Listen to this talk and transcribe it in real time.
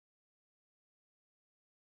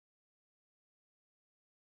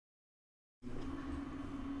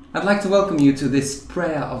I'd like to welcome you to this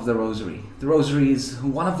prayer of the Rosary. The Rosary is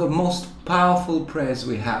one of the most powerful prayers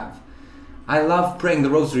we have. I love praying the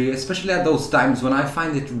Rosary, especially at those times when I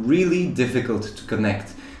find it really difficult to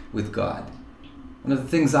connect with God. One of the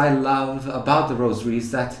things I love about the Rosary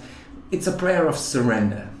is that it's a prayer of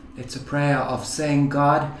surrender. It's a prayer of saying,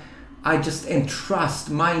 God, I just entrust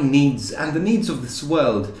my needs and the needs of this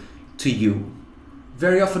world to you.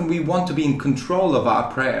 Very often we want to be in control of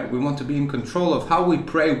our prayer. We want to be in control of how we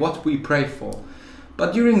pray, what we pray for.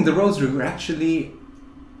 But during the Rosary, we're actually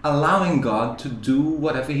allowing God to do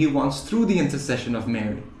whatever He wants through the intercession of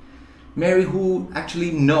Mary. Mary, who actually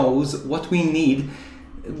knows what we need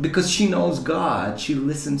because she knows God. She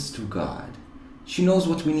listens to God. She knows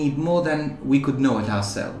what we need more than we could know it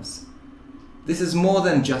ourselves. This is more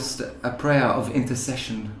than just a prayer of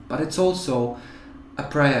intercession, but it's also a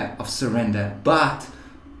prayer of surrender, but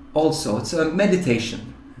also it's a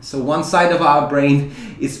meditation. So one side of our brain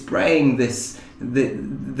is praying this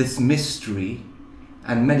mystery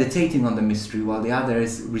and meditating on the mystery, while the other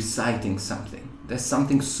is reciting something. There's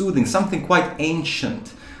something soothing, something quite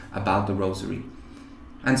ancient about the Rosary.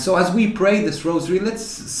 And so as we pray this Rosary, let's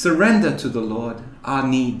surrender to the Lord our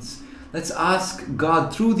needs. Let's ask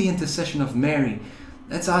God through the intercession of Mary.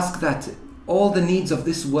 Let's ask that all the needs of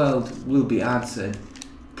this world will be answered.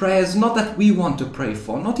 Prayers not that we want to pray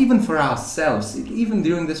for, not even for ourselves. Even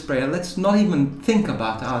during this prayer, let's not even think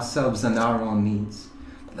about ourselves and our own needs.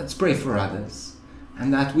 Let's pray for others.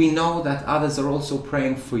 And that we know that others are also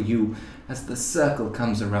praying for you as the circle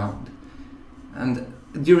comes around. And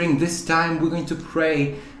during this time, we're going to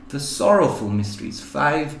pray the Sorrowful Mysteries,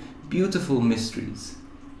 5 beautiful mysteries.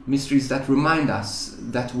 Mysteries that remind us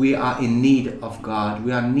that we are in need of God,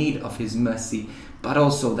 we are in need of His mercy, but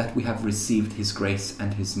also that we have received His grace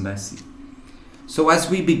and His mercy. So as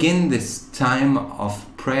we begin this time of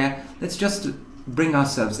prayer, let's just bring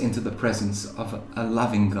ourselves into the presence of a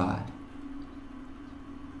loving God.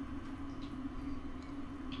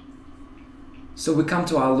 So we come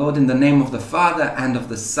to our Lord in the name of the Father, and of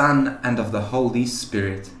the Son, and of the Holy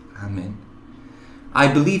Spirit. Amen. I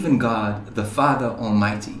believe in God, the Father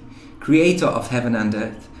Almighty, creator of heaven and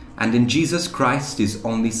earth, and in Jesus Christ, His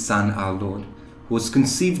only Son, our Lord, who was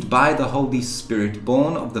conceived by the Holy Spirit,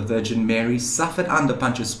 born of the Virgin Mary, suffered under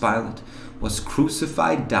Pontius Pilate, was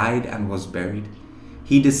crucified, died, and was buried.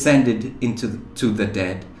 He descended into the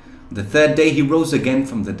dead. The third day He rose again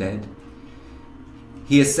from the dead.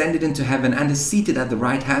 He ascended into heaven and is seated at the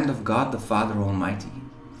right hand of God, the Father Almighty.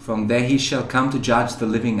 From there He shall come to judge the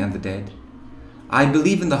living and the dead. I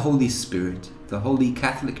believe in the Holy Spirit, the Holy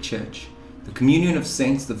Catholic Church, the communion of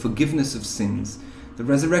saints, the forgiveness of sins, the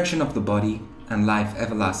resurrection of the body, and life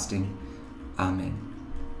everlasting. Amen.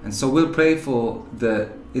 And so we'll pray for the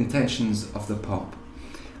intentions of the Pope.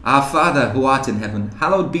 Our Father, who art in heaven,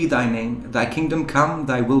 hallowed be Thy name. Thy kingdom come,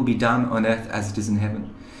 Thy will be done on earth as it is in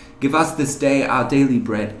heaven. Give us this day our daily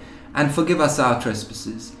bread, and forgive us our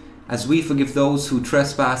trespasses, as we forgive those who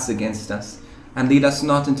trespass against us. And lead us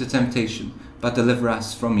not into temptation, but deliver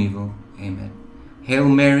us from evil. Amen. Hail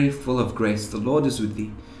Mary, full of grace, the Lord is with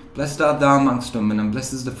thee. Blessed art thou amongst women, and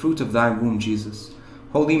blessed is the fruit of thy womb, Jesus.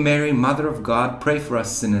 Holy Mary, Mother of God, pray for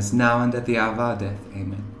us sinners, now and at the hour of our death.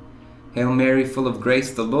 Amen. Hail Mary, full of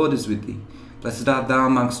grace, the Lord is with thee. Blessed art thou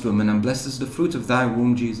amongst women, and blessed is the fruit of thy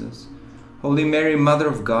womb, Jesus. Holy Mary, Mother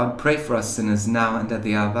of God, pray for us sinners, now and at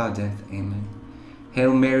the hour of our death. Amen.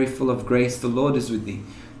 Hail Mary, full of grace, the Lord is with thee.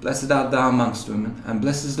 Blessed art thou amongst women, and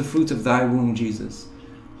blessed is the fruit of thy womb, Jesus.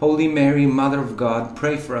 Holy Mary, Mother of God,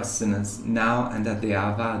 pray for us sinners, now and at the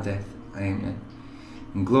hour of our death. Amen.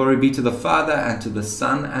 And glory be to the Father, and to the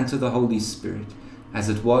Son, and to the Holy Spirit, as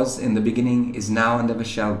it was in the beginning, is now, and ever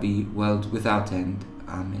shall be, world without end.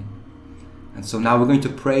 Amen. And so now we're going to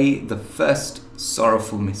pray the first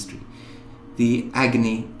sorrowful mystery, the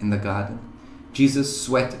agony in the garden. Jesus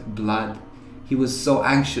sweat blood. He was so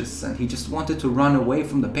anxious and he just wanted to run away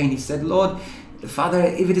from the pain. He said, Lord, Father,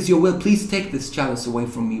 if it is your will, please take this chalice away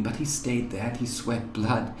from me. But he stayed there and he sweat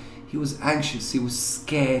blood. He was anxious, he was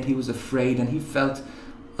scared, he was afraid, and he felt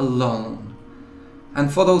alone.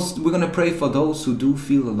 And for those, we're going to pray for those who do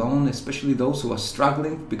feel alone, especially those who are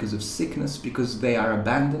struggling because of sickness, because they are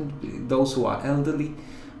abandoned, those who are elderly,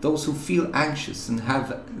 those who feel anxious and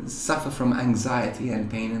suffer from anxiety and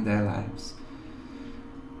pain in their lives.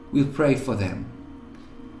 We'll pray for them.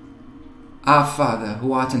 Our Father,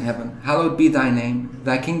 who art in heaven, hallowed be thy name.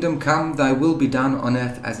 Thy kingdom come, thy will be done on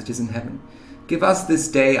earth as it is in heaven. Give us this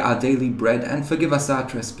day our daily bread, and forgive us our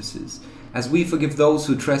trespasses, as we forgive those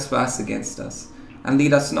who trespass against us. And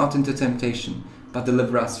lead us not into temptation, but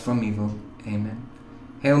deliver us from evil. Amen.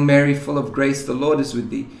 Hail Mary, full of grace, the Lord is with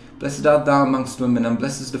thee. Blessed art thou amongst women, and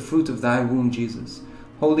blessed is the fruit of thy womb, Jesus.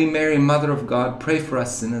 Holy Mary, Mother of God, pray for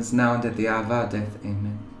us sinners, now and at the hour of our death.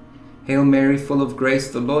 Amen. Hail Mary, full of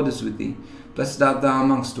grace, the Lord is with thee. Blessed art thou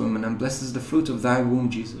amongst women, and blessed is the fruit of thy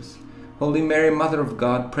womb, Jesus. Holy Mary, Mother of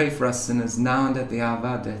God, pray for us sinners, now and at the hour of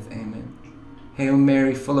our death. Amen. Hail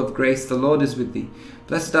Mary, full of grace, the Lord is with thee.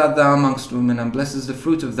 Blessed art thou amongst women, and blessed is the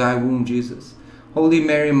fruit of thy womb, Jesus. Holy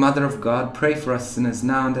Mary, Mother of God, pray for us sinners,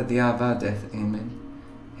 now and at the hour of our death. Amen.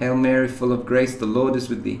 Hail Mary, full of grace, the Lord is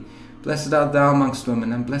with thee. Blessed art thou amongst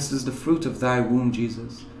women, and blessed is the fruit of thy womb,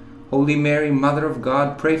 Jesus. Holy Mary, Mother of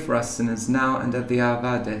God, pray for us sinners, now and at the hour of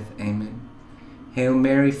our death. Amen. Hail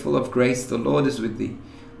Mary, full of grace, the Lord is with thee.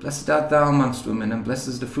 Blessed art thou amongst women, and blessed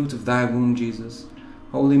is the fruit of thy womb, Jesus.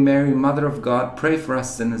 Holy Mary, Mother of God, pray for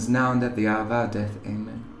us sinners, now and at the hour of our death.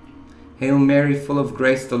 Amen. Hail Mary, full of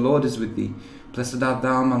grace, the Lord is with thee. Blessed art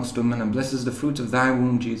thou amongst women, and blessed is the fruit of thy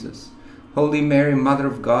womb, Jesus. Holy Mary, Mother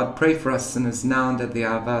of God, pray for us sinners, now and at the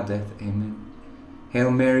hour of our death. Amen. Hail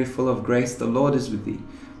Mary, full of grace, the Lord is with thee.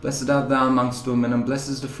 Blessed art thou amongst women, and blessed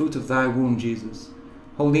is the fruit of thy womb, Jesus.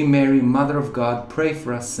 Holy Mary, Mother of God, pray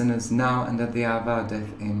for us sinners, now and at the hour of our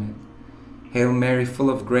death. Amen. Hail Mary, full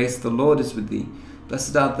of grace, the Lord is with thee.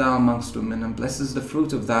 Blessed art thou amongst women, and blessed is the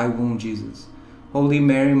fruit of thy womb, Jesus. Holy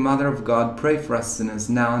Mary, Mother of God, pray for us sinners,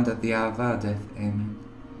 now and at the hour of our death. Amen.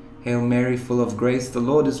 Hail Mary, full of grace, the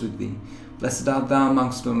Lord is with thee. Blessed art thou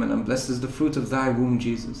amongst women, and blessed is the fruit of thy womb,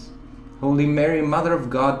 Jesus. Holy Mary, Mother of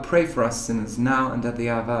God, pray for us sinners, now and at the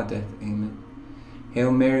hour of our death. Amen.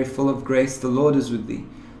 Hail Mary, full of grace, the Lord is with thee.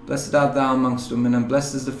 Blessed art thou amongst women, and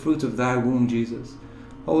blessed is the fruit of thy womb, Jesus.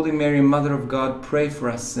 Holy Mary, Mother of God, pray for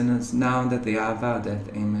us sinners, now and at the hour of our death.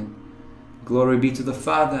 Amen. Glory be to the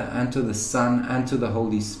Father, and to the Son, and to the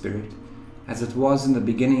Holy Spirit, as it was in the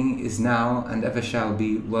beginning, is now, and ever shall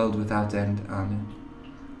be, world without end. Amen.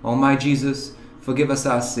 O my Jesus, forgive us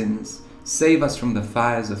our sins, save us from the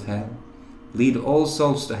fires of hell, lead all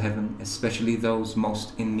souls to heaven, especially those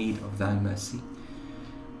most in need of thy mercy.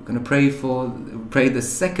 We're going to pray the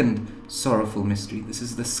second sorrowful mystery. This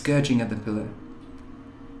is the scourging at the pillar.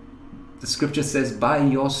 The scripture says, by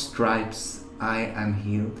your stripes I am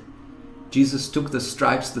healed. Jesus took the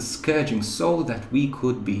stripes, the scourging, so that we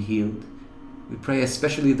could be healed. We pray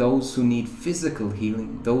especially those who need physical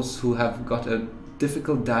healing, those who have got a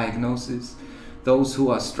difficult diagnosis, those who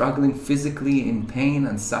are struggling physically in pain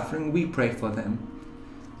and suffering. We pray for them.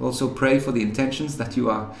 We also pray for the intentions that you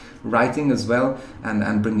are writing as well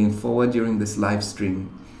and bringing forward during this live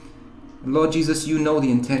stream. Lord Jesus, you know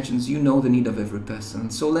the intentions, you know the need of every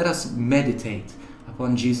person. So let us meditate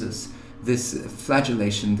upon Jesus, this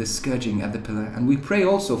flagellation, this scourging at the pillar. And we pray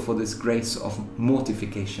also for this grace of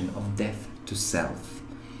mortification, of death to self.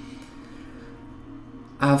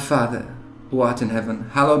 Our Father, who art in heaven,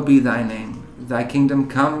 hallowed be thy name. Thy kingdom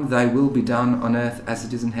come, thy will be done on earth as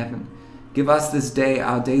it is in heaven. Give us this day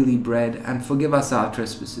our daily bread, and forgive us our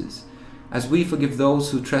trespasses, as we forgive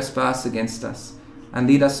those who trespass against us. And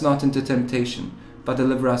lead us not into temptation, but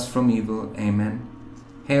deliver us from evil. Amen.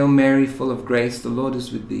 Hail Mary, full of grace, the Lord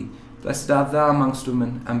is with thee. Blessed art thou amongst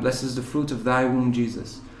women, and blessed is the fruit of thy womb,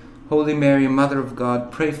 Jesus. Holy Mary, Mother of God,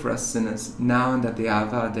 pray for us sinners, now and at the hour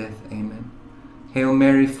of our death. Amen. Hail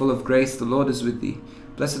Mary, full of grace, the Lord is with thee.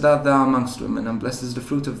 Blessed art thou amongst women, and blessed is the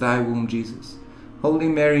fruit of thy womb, Jesus. Holy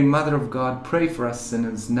Mary, Mother of God, pray for us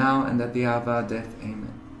sinners, now and at the hour of our death.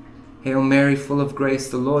 Amen. Hail Mary, full of grace,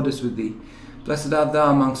 the Lord is with thee. Blessed art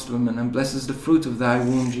thou amongst women, and blessed is the fruit of thy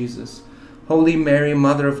womb, Jesus. Holy Mary,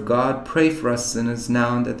 Mother of God, pray for us sinners,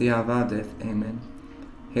 now and at the hour of our death. Amen.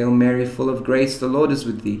 Hail Mary, full of grace, the Lord is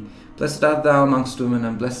with thee. Blessed art thou amongst women,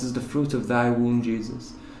 and blessed is the fruit of thy womb,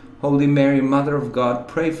 Jesus. Holy Mary, Mother of God,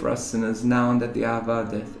 pray for us sinners, now and at the hour of our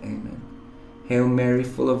death. Amen. Hail Mary,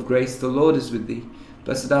 full of grace, the Lord is with thee.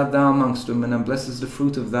 Blessed art thou amongst women, and blessed is the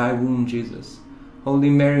fruit of thy womb, Jesus. Holy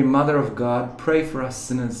Mary, Mother of God, pray for us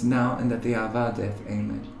sinners, now and at the hour of our death.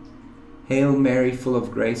 Amen. Hail Mary, full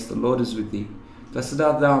of grace, the Lord is with thee. Blessed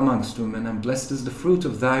art thou amongst women, and blessed is the fruit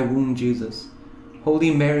of thy womb, Jesus.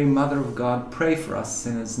 Holy Mary, Mother of God, pray for us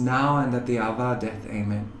sinners, now and at the hour of our death.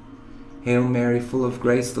 Amen. Hail Mary, full of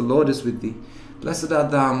grace, the Lord is with thee. Blessed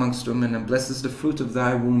art thou amongst women, and blessed is the fruit of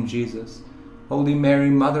thy womb, Jesus. Holy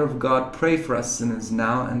Mary, Mother of God, pray for us sinners,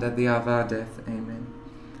 now and at the hour of our death. Amen.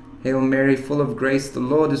 Hail Mary, full of grace, the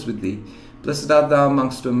Lord is with thee. Blessed art thou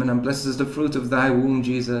amongst women, and blessed is the fruit of thy womb,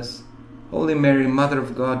 Jesus. Holy Mary, Mother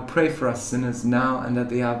of God, pray for us sinners, now and at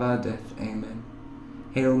the hour of our death. Amen.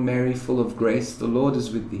 Hail Mary, full of grace, the Lord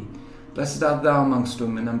is with thee. Blessed art thou amongst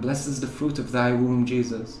women, and blessed is the fruit of thy womb,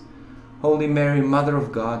 Jesus. Holy Mary, Mother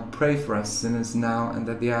of God, pray for us sinners, now and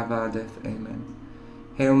at the hour of our death. Amen.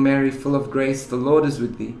 Hail Mary, full of grace, the Lord is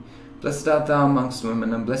with thee. Blessed art thou amongst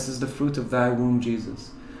women, and blessed is the fruit of thy womb,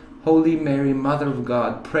 Jesus. Holy Mary, Mother of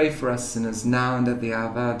God, pray for us sinners, now and at the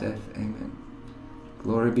hour of our death. Amen.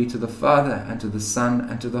 Glory be to the Father, and to the Son,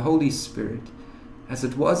 and to the Holy Spirit, as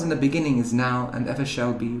it was in the beginning, is now, and ever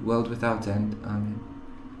shall be, world without end. Amen.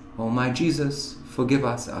 O my Jesus, forgive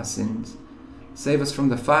us our sins. Save us from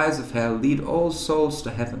the fires of hell. Lead all souls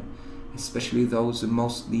to heaven, especially those in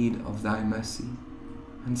most need of thy mercy.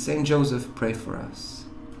 And Saint Joseph, pray for us.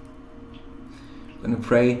 We're going to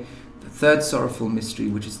pray the third sorrowful mystery,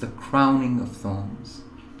 which is the crowning of thorns.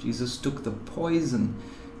 Jesus took the poison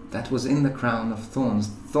that was in the crown of thorns,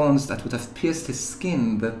 thorns that would have pierced his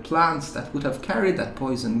skin. The plants that would have carried that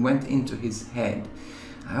poison went into his head.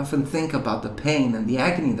 I often think about the pain and the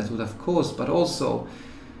agony that would have caused, but also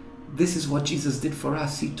this is what Jesus did for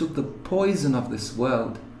us. He took the poison of this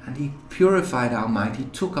world and he purified our mind. He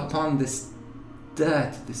took upon this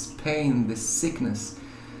dirt, this pain, this sickness,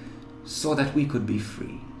 so that we could be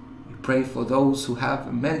free. We pray for those who have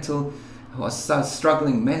who are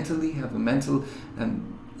struggling mentally, have a mental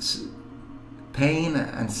pain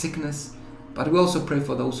and sickness, but we also pray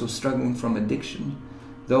for those who are struggling from addiction,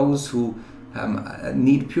 those who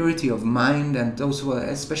need purity of mind, and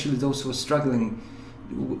especially those who are struggling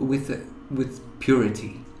with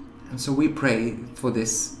purity. And so we pray for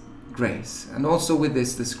this grace, and also with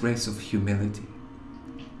this grace of humility.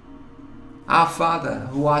 Our Father,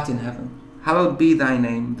 who art in heaven, hallowed be thy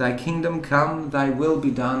name. Thy kingdom come, thy will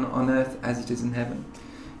be done on earth as it is in heaven.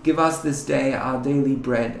 Give us this day our daily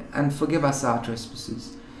bread, and forgive us our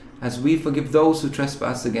trespasses, as we forgive those who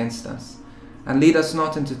trespass against us. And lead us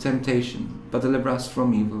not into temptation, but deliver us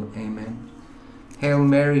from evil. Amen. Hail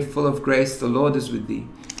Mary, full of grace, the Lord is with thee.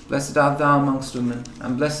 Blessed art thou amongst women,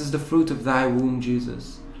 and blessed is the fruit of thy womb,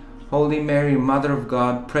 Jesus. Holy Mary, Mother of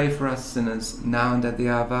God, pray for us sinners, now and at the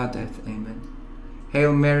hour of our death. Amen.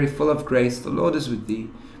 Hail Mary, full of grace, the Lord is with thee.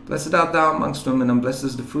 Blessed art thou amongst women, and blessed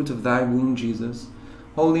is the fruit of thy womb, Jesus.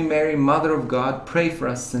 Holy Mary, Mother of God, pray for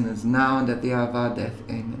us sinners, now and at the hour of our death.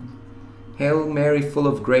 Amen. Hail Mary, full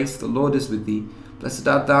of grace, the Lord is with thee. Blessed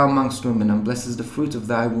art thou amongst women, and blessed is the fruit of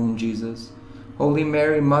thy womb, Jesus. Holy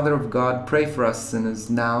Mary, Mother of God, pray for us sinners,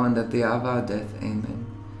 now and at the hour of our death. Amen.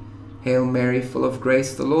 Hail Mary, full of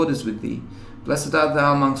grace, the Lord is with thee. Blessed art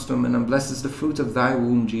thou amongst women, and blessed is the fruit of thy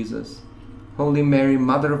womb, Jesus. Holy Mary,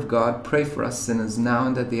 Mother of God, pray for us sinners, now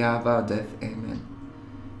and at the hour of our death. Amen.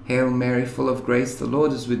 Hail Mary, full of grace, the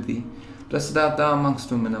Lord is with thee. Blessed art thou amongst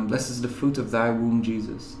women, and blessed is the fruit of thy womb,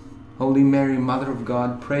 Jesus. Holy Mary, Mother of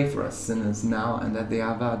God, pray for us sinners, now and at the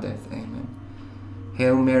hour of our death. Amen.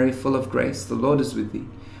 Hail Mary, full of grace, the Lord is with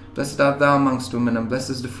thee. Blessed art thou amongst women, and blessed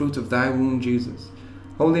is the fruit of thy womb, Jesus.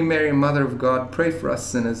 Holy Mary, Mother of God, pray for us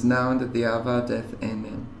sinners, now and at the hour of our death.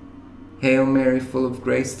 Amen. Hail Mary, full of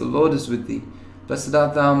grace, the Lord is with thee. Blessed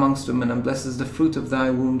art thou amongst women, and blessed is the fruit of thy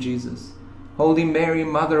womb, Jesus. Holy Mary,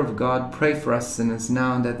 Mother of God, pray for us sinners,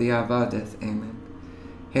 now and at the hour of our death. Amen.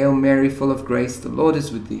 Hail Mary, full of grace, the Lord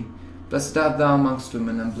is with thee. Blessed art thou amongst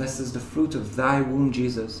women, and blessed is the fruit of thy womb,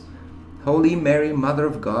 Jesus. Holy Mary, Mother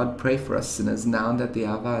of God, pray for us sinners, now and at the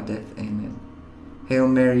hour of our death. Amen. Hail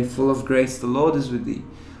Mary, full of grace, the Lord is with thee.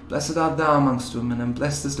 Blessed art thou amongst women, and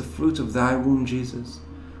blessed is the fruit of thy womb, Jesus.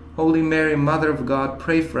 Holy Mary, Mother of God,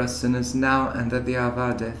 pray for us sinners, now and at the hour of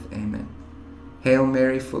our death. Amen. Hail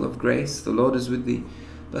Mary, full of grace, the Lord is with thee.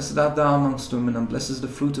 Blessed art thou amongst women, and blessed is the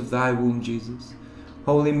fruit of thy womb, Jesus.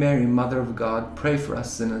 Holy Mary, Mother of God, pray for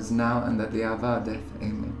us sinners, now and at the hour of our death.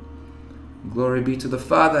 Amen. Glory be to the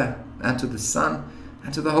Father, and to the Son,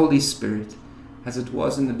 and to the Holy Spirit, as it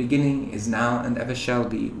was in the beginning, is now, and ever shall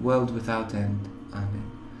be, world without end.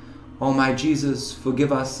 Amen. O my Jesus,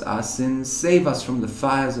 forgive us our sins, save us from the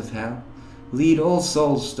fires of hell, lead all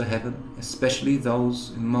souls to heaven, especially those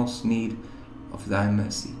in most need of thy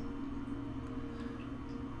mercy.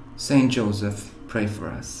 Saint Joseph, pray for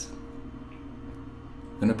us.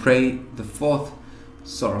 I'm going to pray the fourth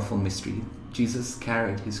sorrowful mystery. Jesus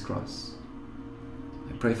carried his cross.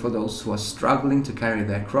 I pray for those who are struggling to carry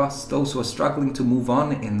their cross, those who are struggling to move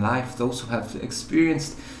on in life, those who have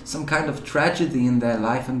experienced some kind of tragedy in their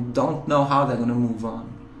life and don't know how they're going to move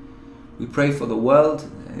on. We pray for the world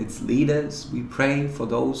and its leaders. We pray for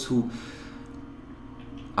those who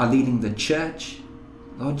are leading the church.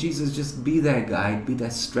 Lord Jesus, just be their guide, be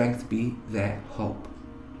their strength, be their hope.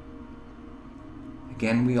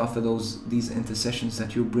 Again, we offer these intercessions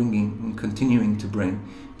that you're bringing and continuing to bring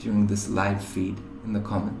during this live feed in the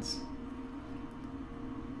comments.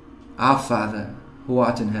 Our Father, who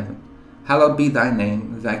art in heaven, hallowed be thy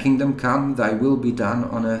name. Thy kingdom come, thy will be done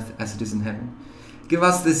on earth as it is in heaven. Give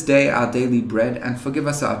us this day our daily bread, and forgive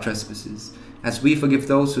us our trespasses, as we forgive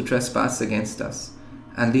those who trespass against us.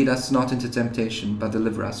 And lead us not into temptation, but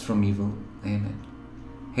deliver us from evil. Amen.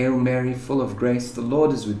 Hail Mary, full of grace, the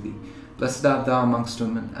Lord is with thee. Blessed art thou amongst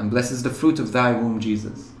women, and blessed is the fruit of thy womb,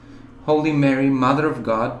 Jesus. Holy Mary, Mother of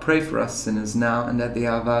God, pray for us sinners now and at the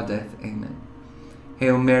hour of our death. Amen.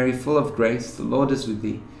 Hail Mary, full of grace, the Lord is with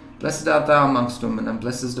thee. Blessed art thou amongst women, and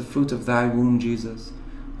blessed is the fruit of thy womb, Jesus.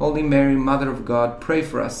 Holy Mary, Mother of God, pray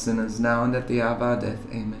for us sinners now and at the hour of our death.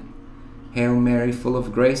 Amen. Hail Mary, full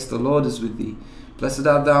of grace, the Lord is with thee. Blessed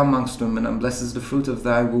art thou amongst women, and blessed is the fruit of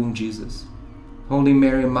thy womb, Jesus. Holy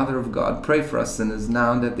Mary, Mother of God, pray for us sinners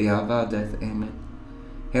now and at the hour of our death. Amen.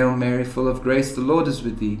 Hail Mary, full of grace, the Lord is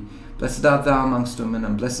with thee. Blessed art thou amongst women,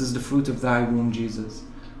 and blessed is the fruit of thy womb, Jesus.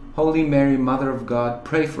 Holy Mary, Mother of God,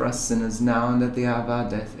 pray for us sinners now and at the hour of our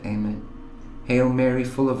death. Amen. Hail Mary,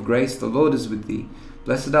 full of grace, the Lord is with thee.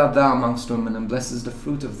 Blessed art thou amongst women, and blessed is the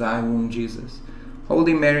fruit of thy womb, Jesus.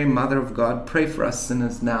 Holy Mary, Mother of God, pray for us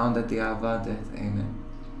sinners now and at the hour of our death. Amen.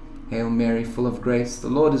 Hail Mary, full of grace, the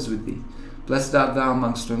Lord is with thee. Blessed art thou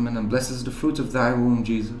amongst women, and blessed is the fruit of thy womb,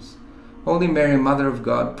 Jesus. Holy Mary, Mother of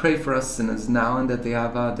God, pray for us sinners now and at the hour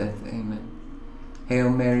of our death. Amen. Hail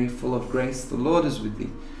Mary, full of grace, the Lord is with thee.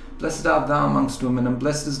 Blessed art thou amongst women, and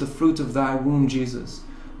blessed is the fruit of thy womb, Jesus.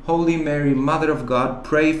 Holy Mary, Mother of God,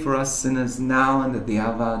 pray for us sinners now and at the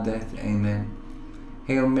hour of our death. Amen.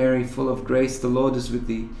 Hail Mary, full of grace, the Lord is with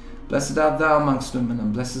thee. Blessed art thou amongst women,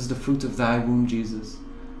 and blessed is the fruit of thy womb, Jesus.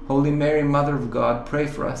 Holy Mary, Mother of God, pray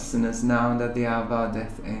for us sinners now and at the hour of our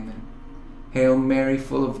death. Amen. Hail Mary,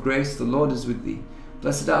 full of grace, the Lord is with thee.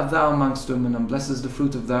 Blessed art thou amongst women, and blessed is the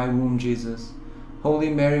fruit of thy womb, Jesus. Holy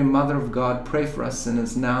Mary, Mother of God, pray for us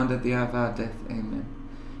sinners now and at the hour of our death. Amen.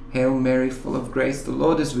 Hail Mary, full of grace, the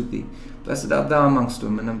Lord is with thee. Blessed art thou amongst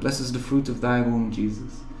women, and blessed is the fruit of thy womb,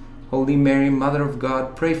 Jesus. Holy Mary, Mother of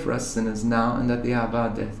God, pray for us sinners now and at the hour of our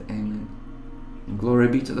death. Amen. And glory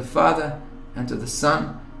be to the Father, and to the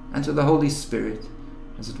Son, and to the Holy Spirit,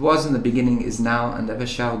 as it was in the beginning, is now, and ever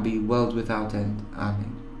shall be, world without end.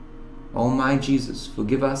 Amen. O my Jesus,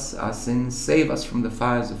 forgive us our sins, save us from the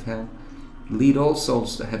fires of hell, lead all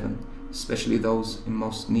souls to heaven, especially those in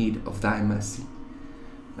most need of thy mercy.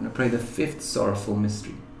 I'm going to pray the fifth sorrowful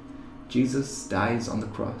mystery. Jesus dies on the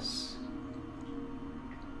cross.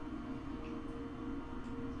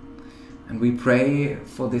 And we pray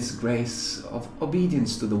for this grace of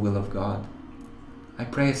obedience to the will of God. I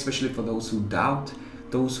pray especially for those who doubt,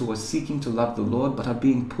 those who are seeking to love the Lord but are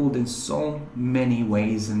being pulled in so many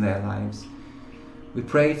ways in their lives. We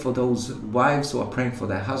pray for those wives who are praying for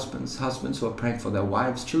their husbands, husbands who are praying for their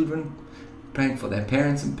wives, children praying for their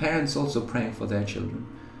parents, and parents also praying for their children.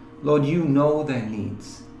 Lord, you know their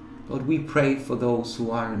needs. Lord, we pray for those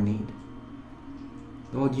who are in need.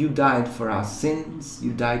 Lord, you died for our sins.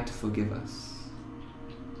 You died to forgive us.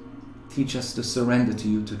 Teach us to surrender to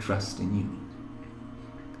you, to trust in you.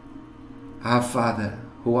 Our Father,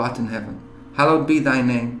 who art in heaven, hallowed be thy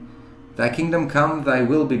name. Thy kingdom come, thy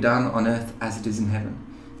will be done on earth as it is in heaven.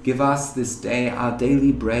 Give us this day our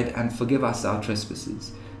daily bread, and forgive us our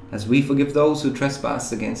trespasses, as we forgive those who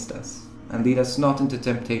trespass against us. And lead us not into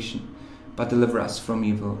temptation, but deliver us from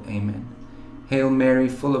evil. Amen. Hail Mary,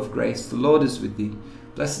 full of grace, the Lord is with thee.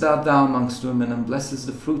 Blessed art thou amongst women, and blessed is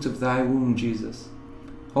the fruit of thy womb, Jesus.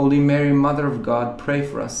 Holy Mary, Mother of God, pray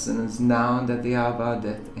for us sinners now and at the hour of our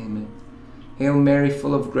death. Amen. Hail Mary,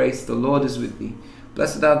 full of grace, the Lord is with thee.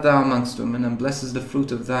 Blessed art thou amongst women, and blessed is the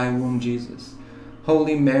fruit of thy womb, Jesus.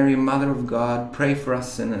 Holy Mary, Mother of God, pray for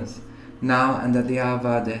us sinners, now and at the hour of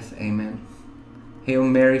our death. Amen. Hail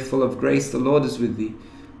Mary, full of grace, the Lord is with thee.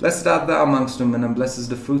 Blessed art thou amongst women, and blessed is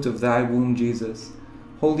the fruit of thy womb, Jesus.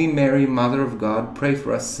 Holy Mary, Mother of God, pray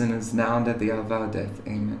for us sinners, now and at the hour of our death.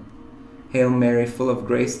 Amen. Hail Mary, full of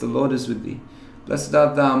grace, the Lord is with thee. Blessed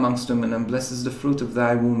art thou amongst women, and blessed is the fruit of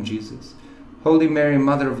thy womb, Jesus. Holy Mary,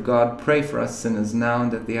 Mother of God, pray for us sinners, now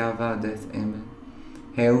and at the hour of our death. Amen.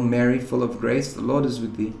 Hail Mary, full of grace, the Lord is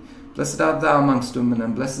with thee. Blessed art thou amongst women,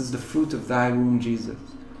 and blessed is the fruit of thy womb, Jesus.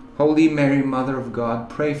 Holy Mary, Mother of God,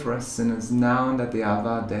 pray for us sinners, now and at the hour of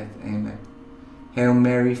our death. Amen. Hail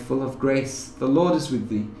Mary, full of grace, the Lord is with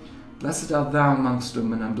thee. Blessed art thou amongst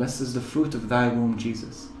women, and blessed is the fruit of thy womb,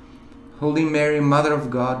 Jesus. Holy Mary, Mother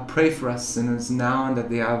of God, pray for us sinners, now and at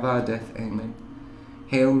the hour of our death. Amen.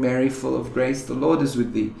 Hail Mary, full of grace, the Lord is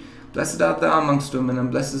with thee. Blessed art thou amongst women,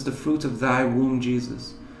 and blessed is the fruit of thy womb,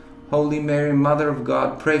 Jesus. Holy Mary, Mother of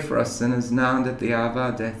God, pray for us sinners, now and at the hour of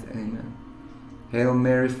our death. Amen. Hail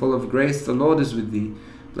Mary, full of grace, the Lord is with thee.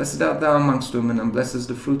 Blessed art thou amongst women, and blessed is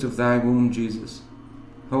the fruit of thy womb, Jesus.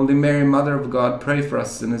 Holy Mary, Mother of God, pray for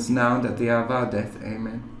us sinners, now and at the hour of our death.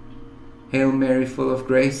 Amen. Hail Mary, full of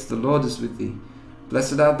grace, the Lord is with thee.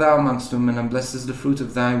 Blessed art thou amongst women, and blessed is the fruit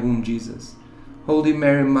of thy womb, Jesus. Holy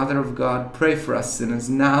Mary, Mother of God, pray for us sinners,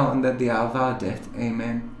 now and at the hour of our death.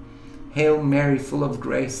 Amen. Hail Mary, full of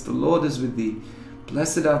grace, the Lord is with thee.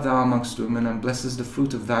 Blessed art thou amongst women, and blessed is the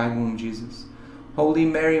fruit of thy womb, Jesus. Holy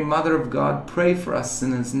Mary, Mother of God, pray for us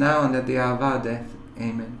sinners, now and at the hour of our death.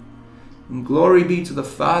 Amen. And glory be to the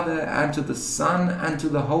Father, and to the Son, and to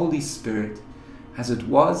the Holy Spirit, as it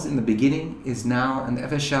was in the beginning, is now, and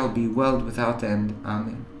ever shall be, world without end.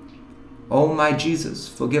 Amen. O my Jesus,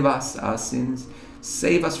 forgive us our sins,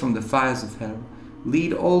 save us from the fires of hell,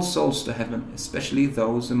 lead all souls to heaven, especially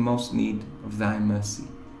those in most need of thy mercy.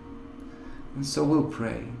 And so we'll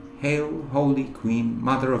pray. Hail, Holy Queen,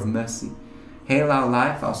 Mother of Mercy. Hail our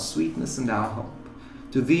life, our sweetness, and our hope.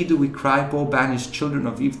 To thee do we cry, poor banished children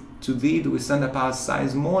of Eve. To thee do we send up our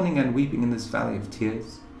sighs, mourning and weeping in this valley of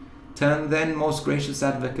tears. Turn then, most gracious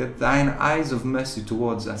Advocate, thine eyes of mercy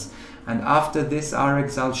towards us, and after this our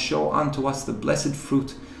exile show unto us the blessed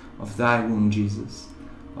fruit of thy womb, Jesus.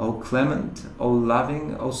 O clement, O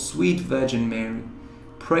loving, O sweet Virgin Mary,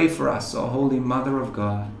 pray for us, O Holy Mother of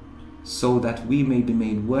God, so that we may be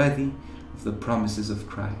made worthy of the promises of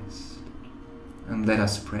Christ. And let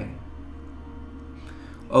us pray.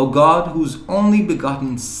 O God, whose only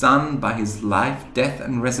begotten Son, by his life, death,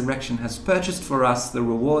 and resurrection, has purchased for us the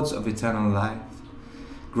rewards of eternal life,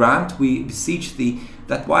 grant, we beseech thee,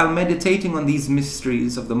 that while meditating on these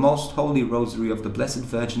mysteries of the most holy Rosary of the Blessed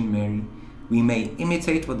Virgin Mary, we may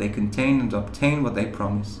imitate what they contain and obtain what they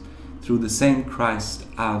promise, through the same Christ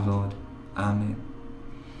our Lord. Amen.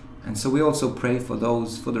 And so we also pray for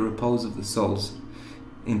those, for the repose of the souls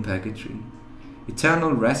in purgatory.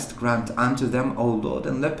 Eternal rest grant unto them, O Lord,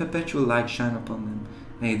 and let perpetual light shine upon them.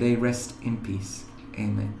 May they rest in peace.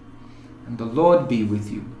 Amen. And the Lord be with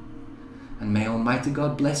you. And may Almighty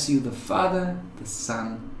God bless you, the Father, the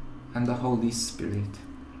Son, and the Holy Spirit.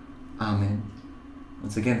 Amen.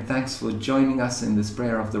 Once again, thanks for joining us in this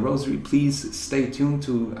prayer of the Rosary. Please stay tuned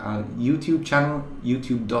to our YouTube channel,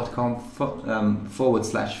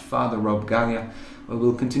 youtube.com/Father Rob Galea, where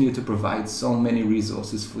we'll continue to provide so many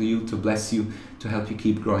resources for you, to bless you, to help you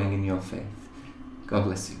keep growing in your faith. God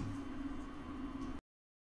bless you.